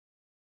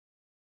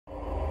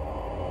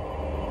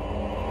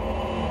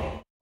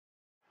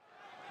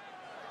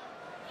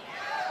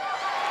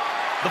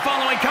The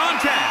following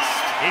contest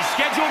is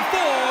scheduled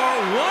for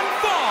one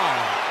fall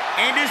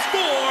and is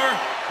for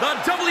the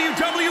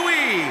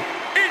WWE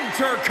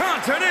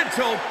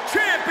Intercontinental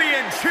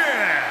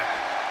Championship.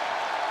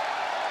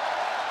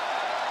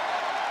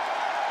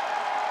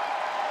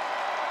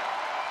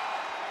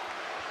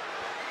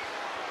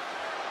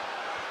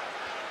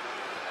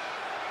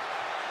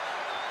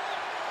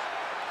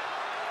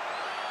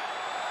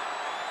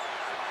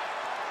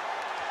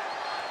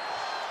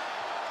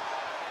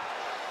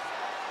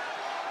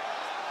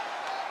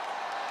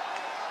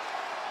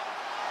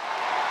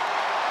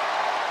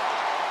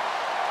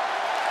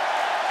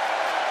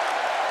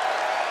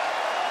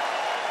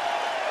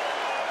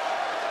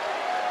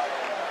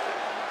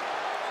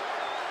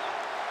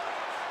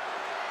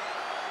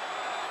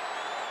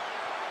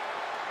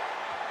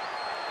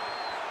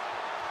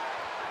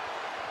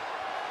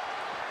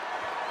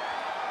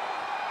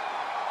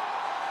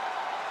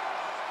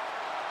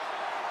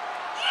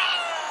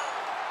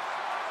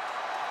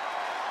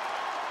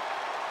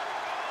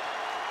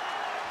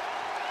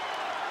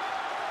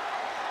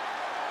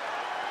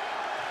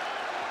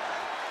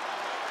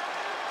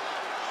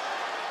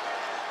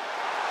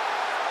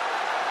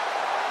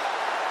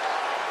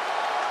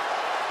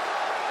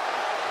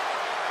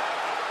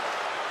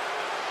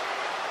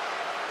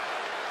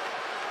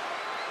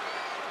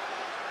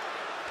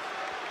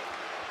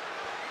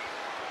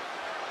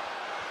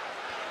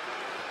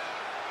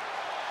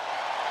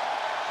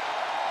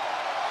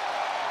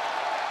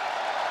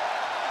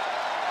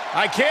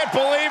 I can't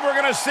believe we're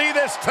going to see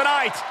this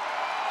tonight.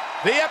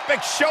 The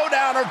epic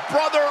showdown of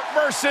brother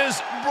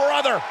versus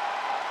brother.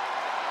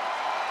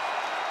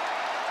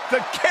 The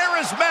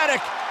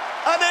charismatic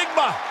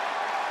Enigma.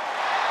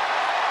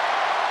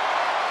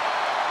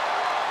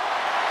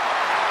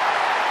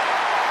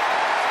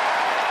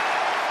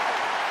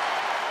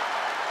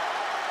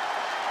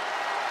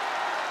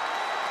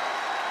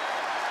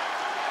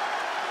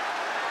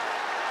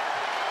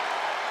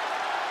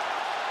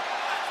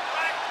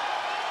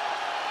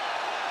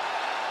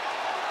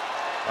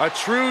 A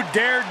true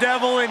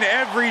daredevil in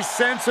every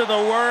sense of the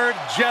word,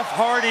 Jeff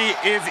Hardy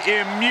is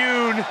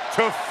immune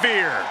to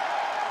fear.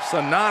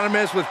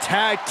 Synonymous with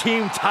tag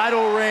team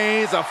title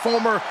reigns, a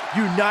former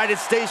United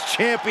States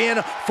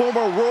champion,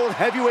 former world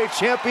heavyweight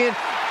champion.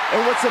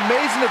 And what's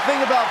amazing to think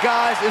about,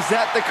 guys, is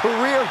that the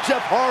career of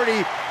Jeff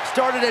Hardy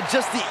started at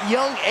just the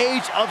young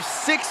age of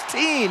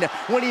 16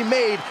 when he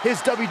made his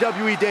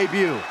WWE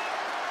debut.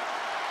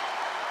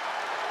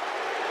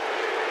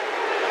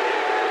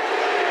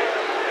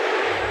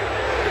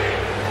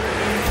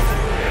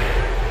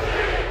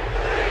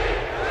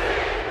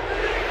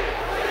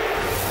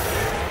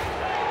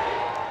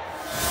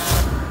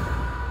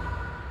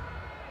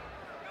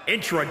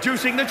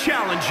 Introducing the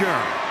challenger,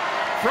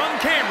 from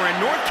Cameron,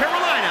 North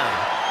Carolina,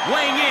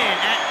 weighing in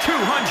at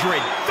 236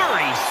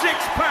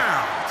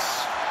 pounds,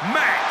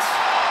 Matt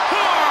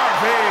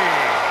Harvey.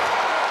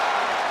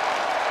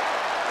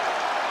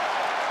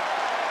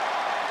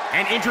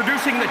 And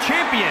introducing the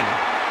champion,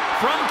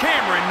 from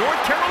Cameron, North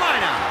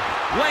Carolina,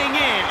 weighing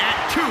in at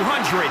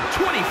 225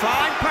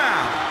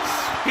 pounds,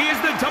 he is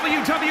the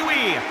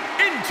WWE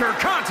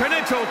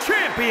Intercontinental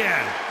Champion,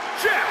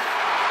 Jeff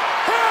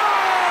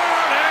Hardy.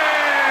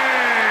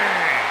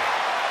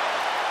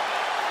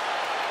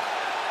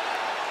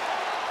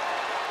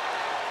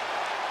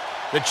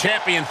 The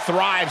champion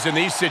thrives in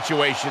these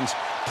situations.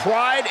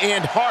 Pride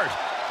and heart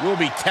will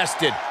be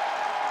tested.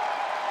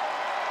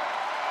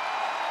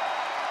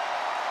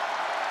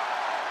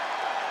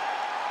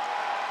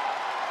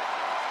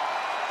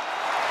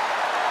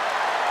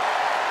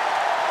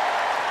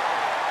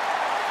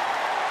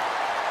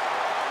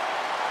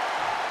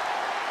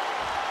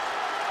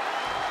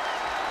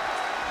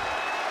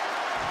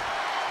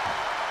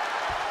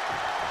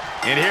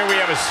 And here we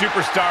have a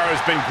superstar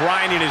who's been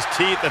grinding his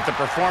teeth at the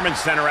Performance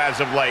Center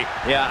as of late.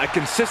 Yeah, a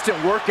consistent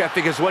work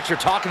ethic is what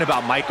you're talking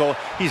about, Michael.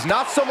 He's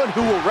not someone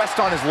who will rest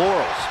on his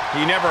laurels.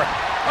 He never...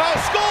 Oh,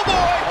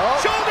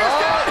 schoolboy! Shoulders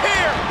down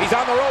here! He's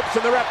on the ropes,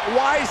 and the ref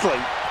wisely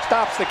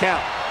stops the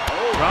count.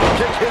 Drop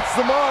kick hits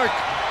the mark.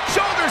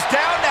 Shoulders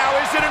down now.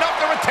 Is it enough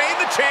to retain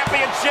the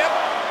championship?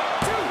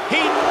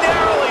 He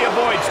narrowly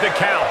avoids the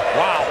count.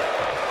 Wow.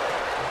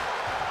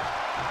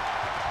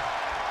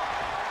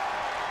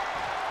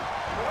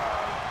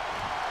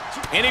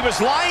 And he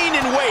was lying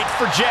in wait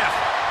for Jeff.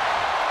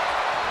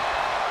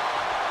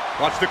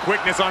 Watch the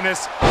quickness on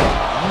this.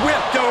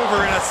 Whipped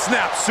over in a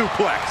snap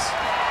suplex.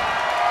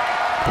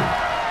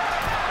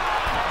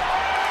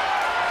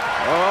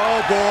 Oh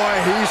boy,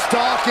 he's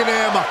stalking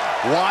him.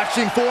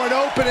 Watching for an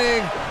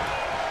opening.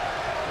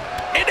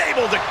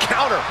 Enabled to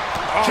counter.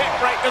 Kick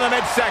right to the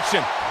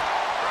midsection.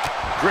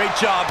 Great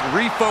job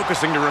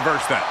refocusing to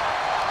reverse that.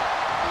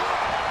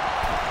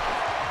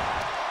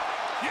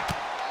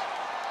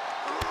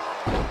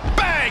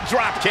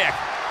 Drop kick.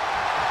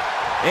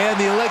 And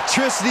the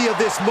electricity of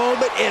this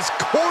moment is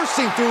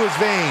coursing through his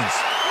veins.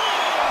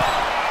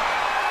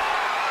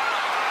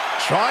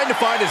 Trying to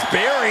find his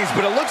bearings,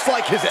 but it looks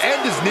like his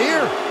end is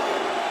near.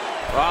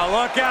 Oh,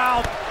 look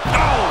out.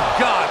 Oh,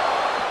 God.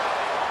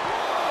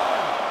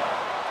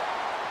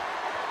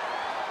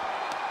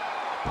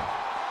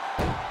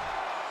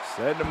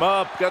 Setting him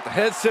up, got the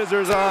head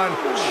scissors on.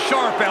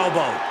 Sharp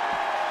elbow.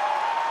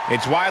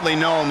 It's widely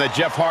known that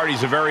Jeff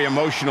Hardy's a very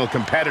emotional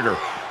competitor.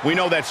 We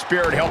know that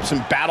spirit helps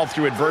him battle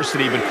through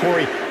adversity, but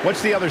Corey,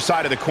 what's the other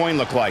side of the coin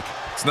look like?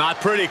 It's not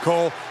pretty,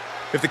 Cole.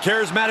 If the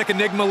charismatic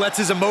Enigma lets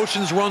his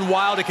emotions run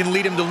wild, it can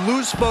lead him to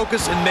lose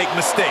focus and make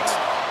mistakes.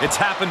 It's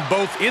happened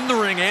both in the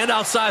ring and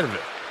outside of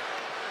it.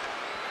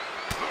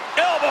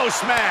 Elbow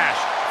smash!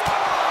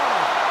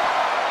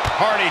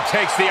 Hardy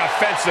takes the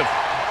offensive.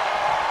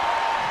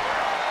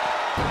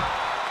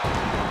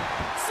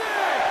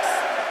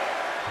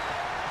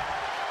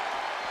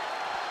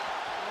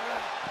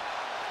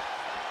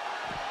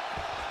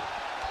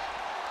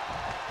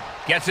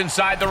 Gets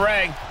inside the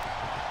ring.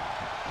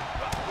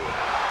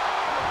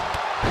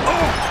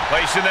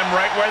 Placing them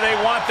right where they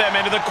want them,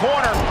 into the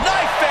corner.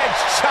 Knife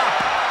edge chop.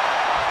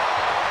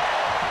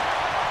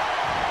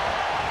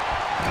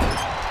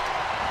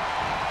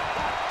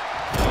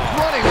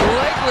 Running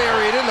leg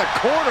lariat in the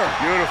corner.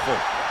 Beautiful.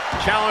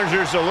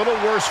 Challenger's a little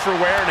worse for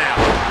wear now.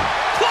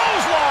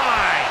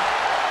 Clothesline!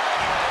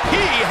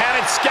 He had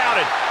it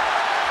scouted.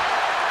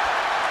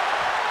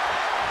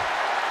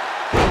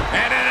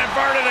 And an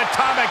inverted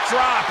atomic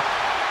drop.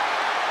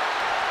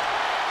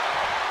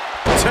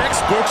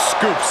 Textbook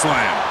scoop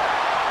slam.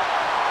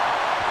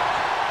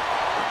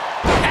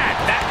 Had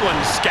that one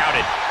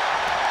scouted.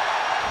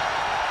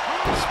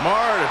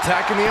 Smart,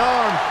 attacking the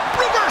arm.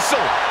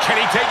 Reversal!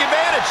 Can he take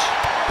advantage?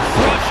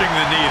 Crushing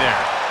the knee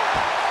there.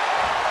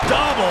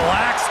 Double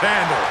axe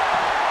handle.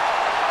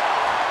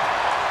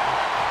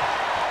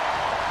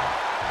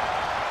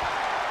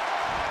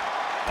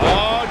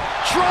 Oh,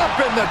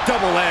 dropping the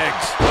double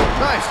legs.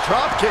 Nice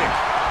drop kick.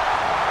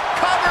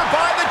 Cover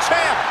by the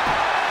champ.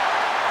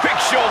 Quick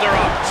shoulder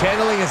up.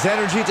 Channeling his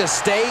energy to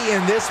stay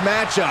in this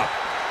matchup.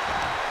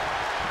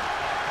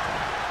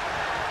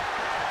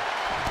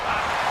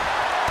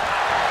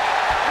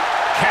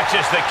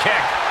 Catches the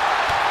kick.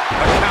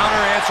 A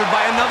counter answered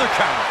by another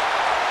counter.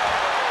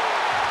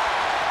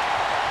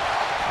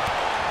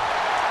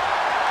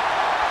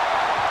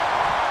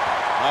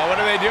 Oh, what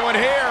are they doing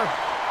here?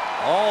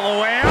 All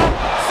the way out.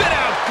 Sit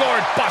out,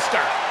 gourd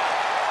buster.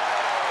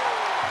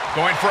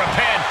 Going for a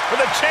pin for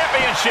the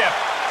championship.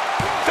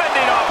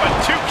 Fending off a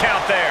 2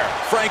 count there.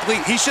 Frankly,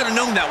 he should have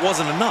known that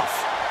wasn't enough.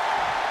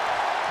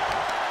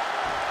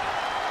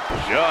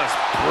 Just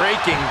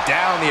breaking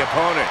down the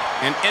opponent.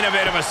 An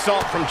innovative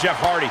assault from Jeff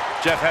Hardy.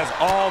 Jeff has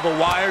all the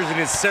wires in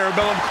his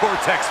cerebellum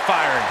cortex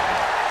firing.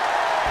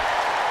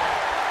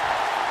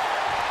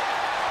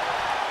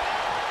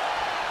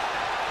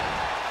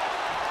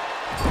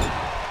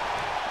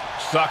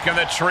 Stuck in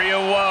the tree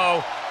of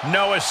woe.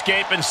 No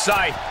escape in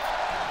sight.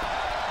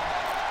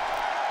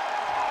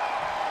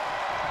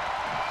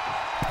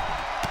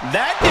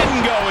 That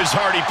didn't go as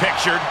Hardy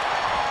pictured.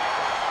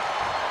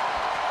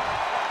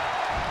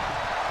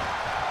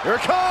 Here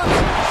it comes.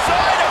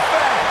 Side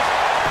effect.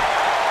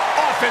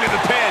 Off into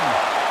the pin.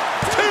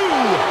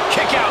 2.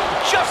 Kick out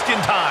just in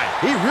time.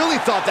 He really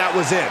thought that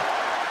was it.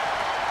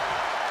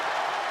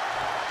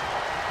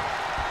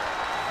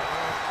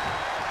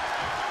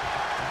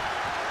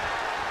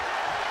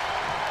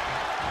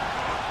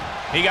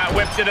 He got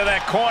whipped into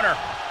that corner.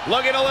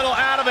 Looking a little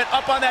out of it,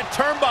 up on that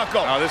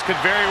turnbuckle. Oh, this could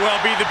very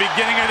well be the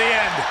beginning of the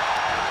end.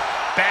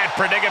 Bad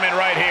predicament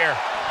right here.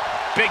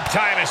 Big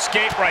time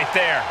escape right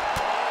there.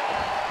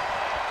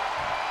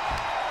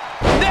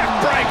 Neck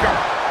breaker.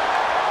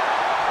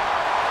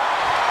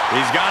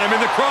 He's got him in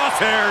the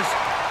crosshairs.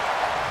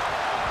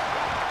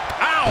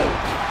 Ow!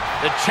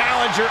 The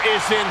challenger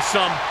is in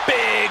some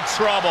big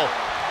trouble.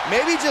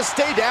 Maybe just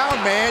stay down,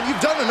 man.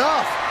 You've done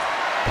enough.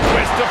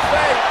 Twist of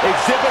fate.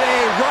 Exhibit A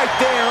right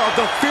there of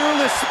the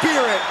fearless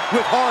spirit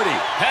with Hardy.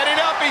 Heading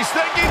up, he's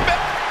thinking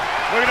back.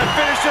 We're going to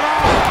finish it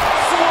off.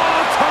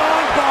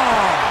 Swanton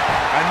bomb.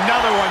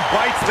 Another one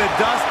bites the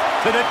dust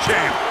to the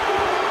champ.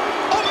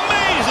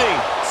 Amazing.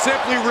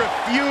 Simply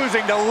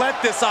refusing to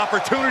let this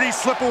opportunity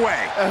slip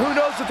away. And who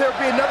knows if there'll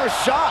be another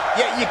shot,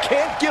 yet you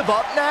can't give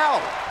up now.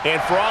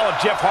 And for all of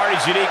Jeff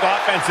Hardy's unique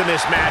offense in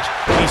this match,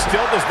 he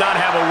still does not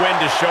have a win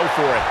to show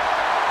for it.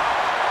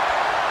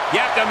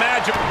 You have to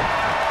imagine.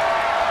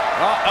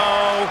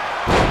 Uh-oh.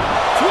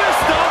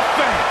 Twist of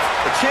fate.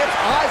 The champ's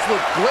eyes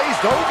look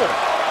glazed over.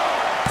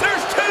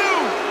 There's 2.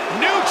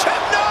 New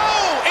champ. No,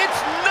 it's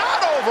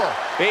not over.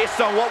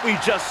 Based on what we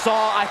just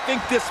saw, I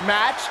think this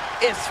match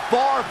is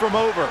far from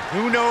over.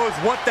 Who knows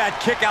what that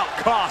kick out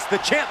cost?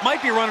 The champ might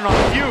be running on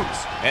fumes.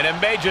 And it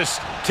may just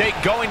take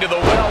going to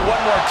the well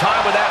one more time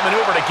with that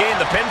maneuver to gain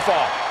the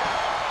pinfall.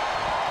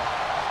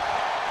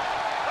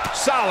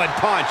 Solid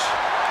punch.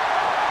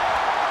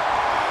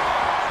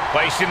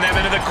 Placing them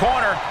into the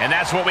corner, and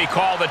that's what we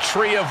call the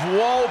tree of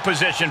woe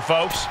position,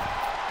 folks.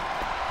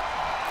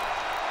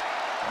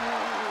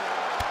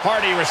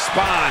 Hardy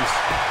responds.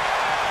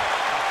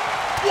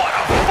 What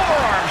a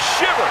forearm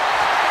shiver!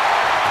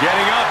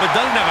 Getting up, but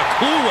doesn't have a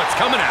clue what's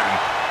coming at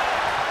him.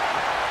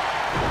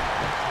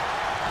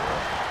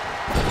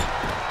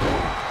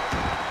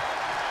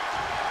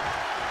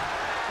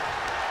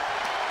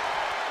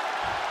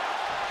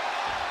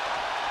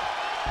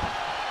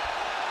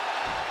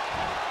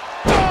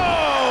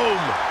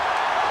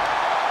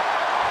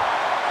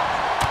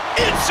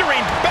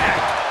 answering back.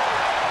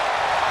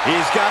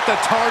 He's got the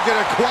target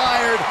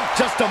acquired.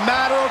 Just a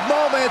matter of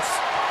moments.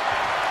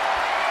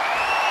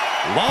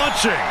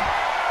 Launching.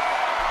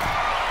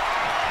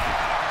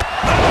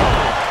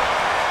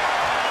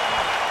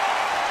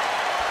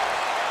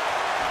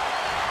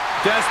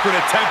 Desperate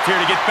attempt here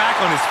to get back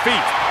on his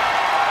feet.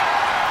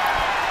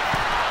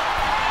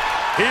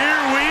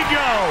 Here we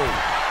go.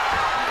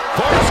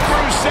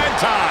 Corkscrew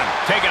senton.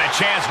 Taking a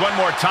chance one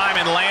more time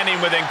and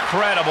landing with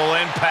incredible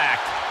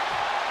impact.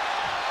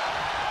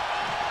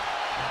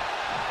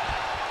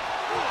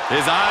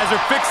 His eyes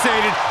are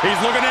fixated. He's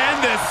looking to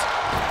end this.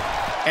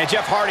 And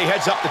Jeff Hardy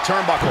heads up the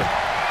turnbuckle.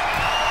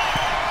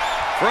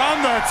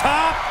 From the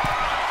top.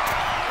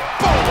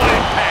 Boom, what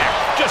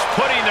impact. Just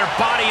putting their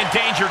body in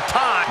danger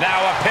time.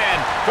 Now a pin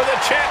for the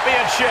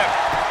championship.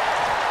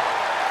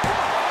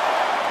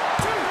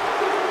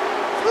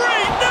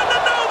 Three. No.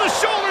 The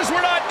shoulders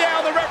were not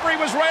down. The referee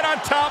was right on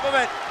top of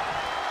it.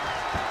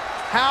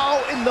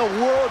 How in the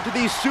world do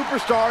these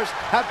superstars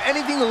have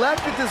anything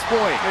left at this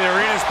point? The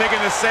arena's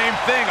thinking the same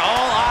thing.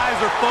 All eyes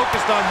are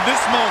focused on this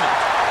moment.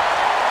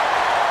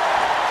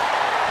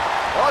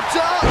 Watch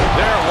out!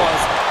 There it was.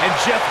 And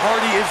Jeff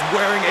Hardy is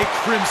wearing a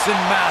crimson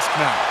mask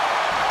now.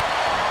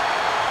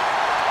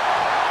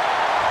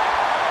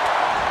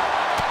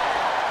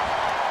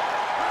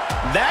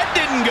 That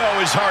didn't go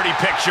as Hardy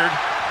pictured.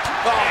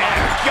 Oh, my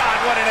God,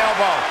 what an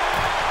elbow.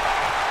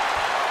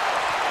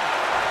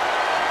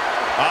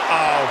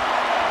 Uh-oh.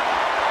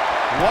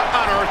 What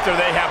on earth do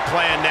they have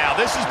planned now?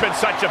 This has been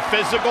such a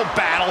physical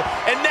battle,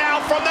 and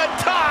now from the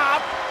top.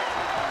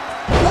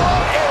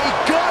 What a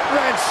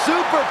gut-wrench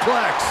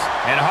superplex!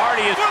 And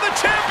Hardy is for the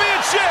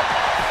championship.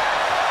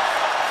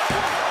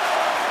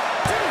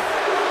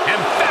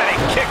 Emphatic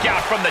kick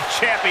out from the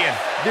champion.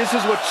 This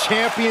is what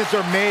champions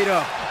are made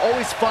of.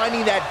 Always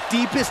finding that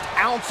deepest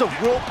ounce of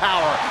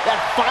willpower,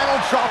 that final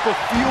drop of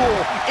fuel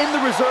in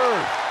the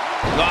reserve.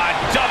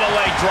 Double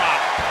leg drop.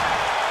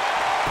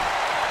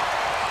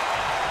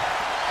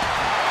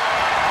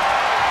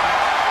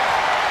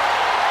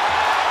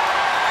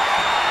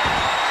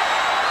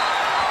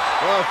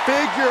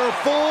 Figure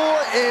four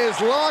is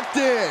locked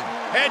in.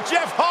 And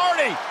Jeff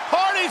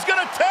Hardy's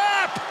gonna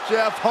tap.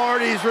 Jeff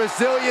Hardy's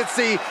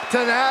resiliency,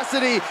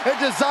 tenacity, and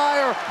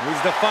desire.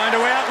 Needs to find a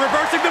way out,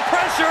 reversing the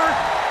pressure.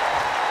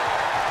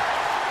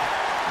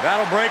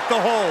 That'll break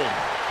the hold.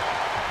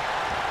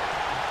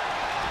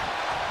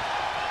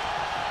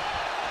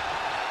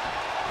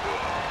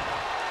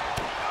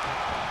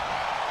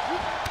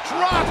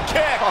 Drop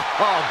kick.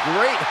 Oh,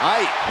 great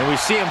height. And we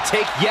see him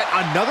take yet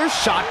another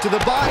shot to the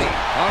body.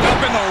 Hung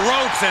up in the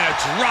ropes and a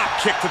drop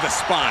kick to the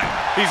spine.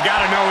 He's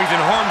got to know he's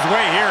in harm's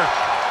way here.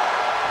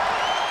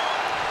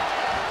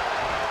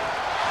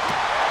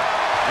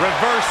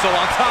 Reversal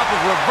on top of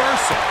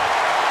reversal.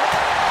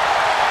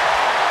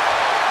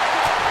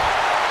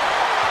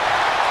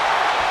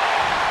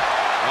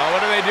 Oh,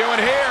 what are they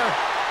doing here?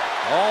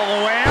 All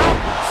the way out.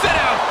 Sit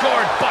out,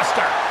 gourd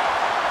buster.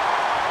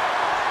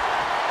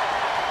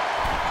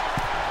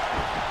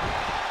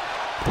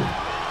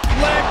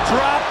 Leg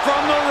drop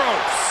from the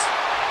ropes.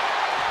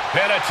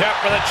 Pin attempt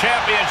for the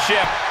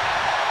championship.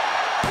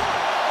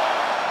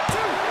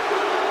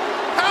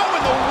 How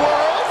in the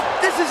world?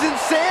 This is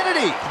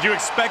insanity. Did you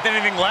expect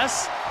anything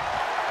less?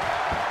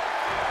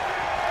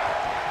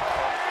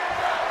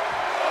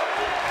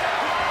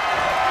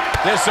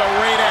 This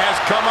arena has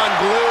come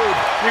unglued.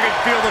 You can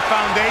feel the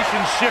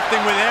foundation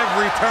shifting with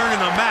every turn in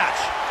the match.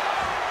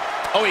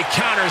 Oh, he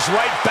counters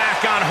right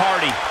back on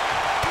Hardy.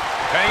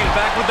 Hanging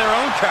back with their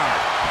own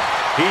counter.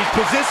 He's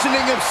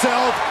positioning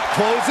himself,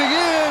 closing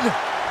in.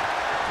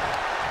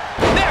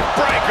 Neck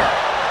breaker.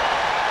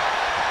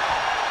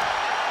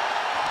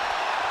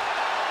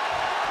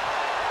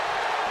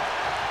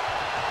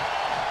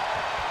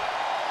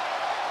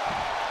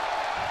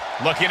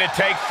 Looking to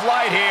take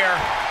flight here.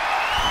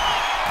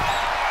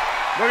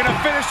 We're going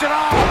to finish it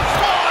off.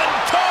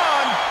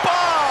 Swanton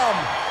bomb.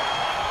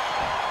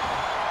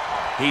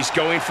 He's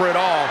going for it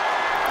all.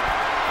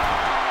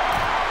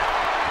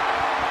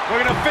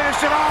 We're going to finish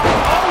it off.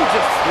 Oh,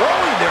 just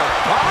throwing their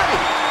body.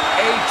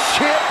 A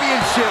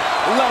championship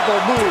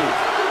level move.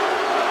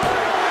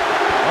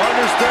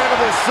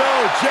 Understandably so,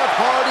 Jeff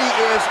Hardy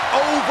is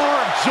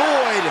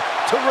overjoyed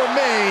to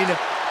remain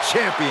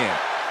champion.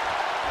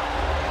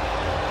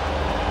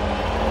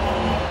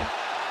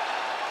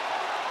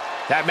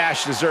 That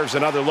match deserves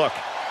another look.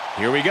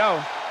 Here we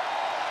go.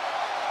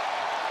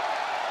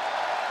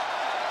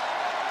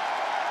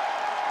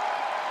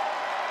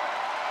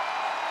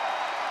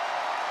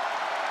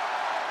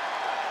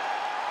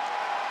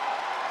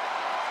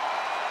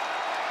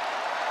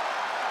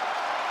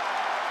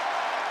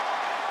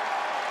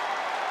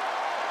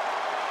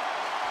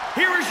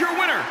 Here is your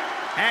winner,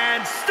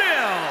 and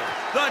still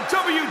the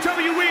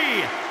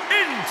WWE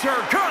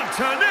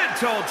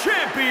Intercontinental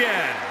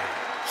Champion,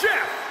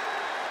 Jeff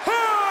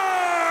Hardy!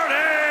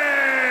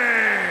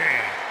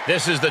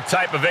 This is the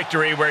type of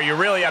victory where you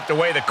really have to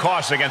weigh the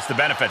costs against the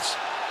benefits.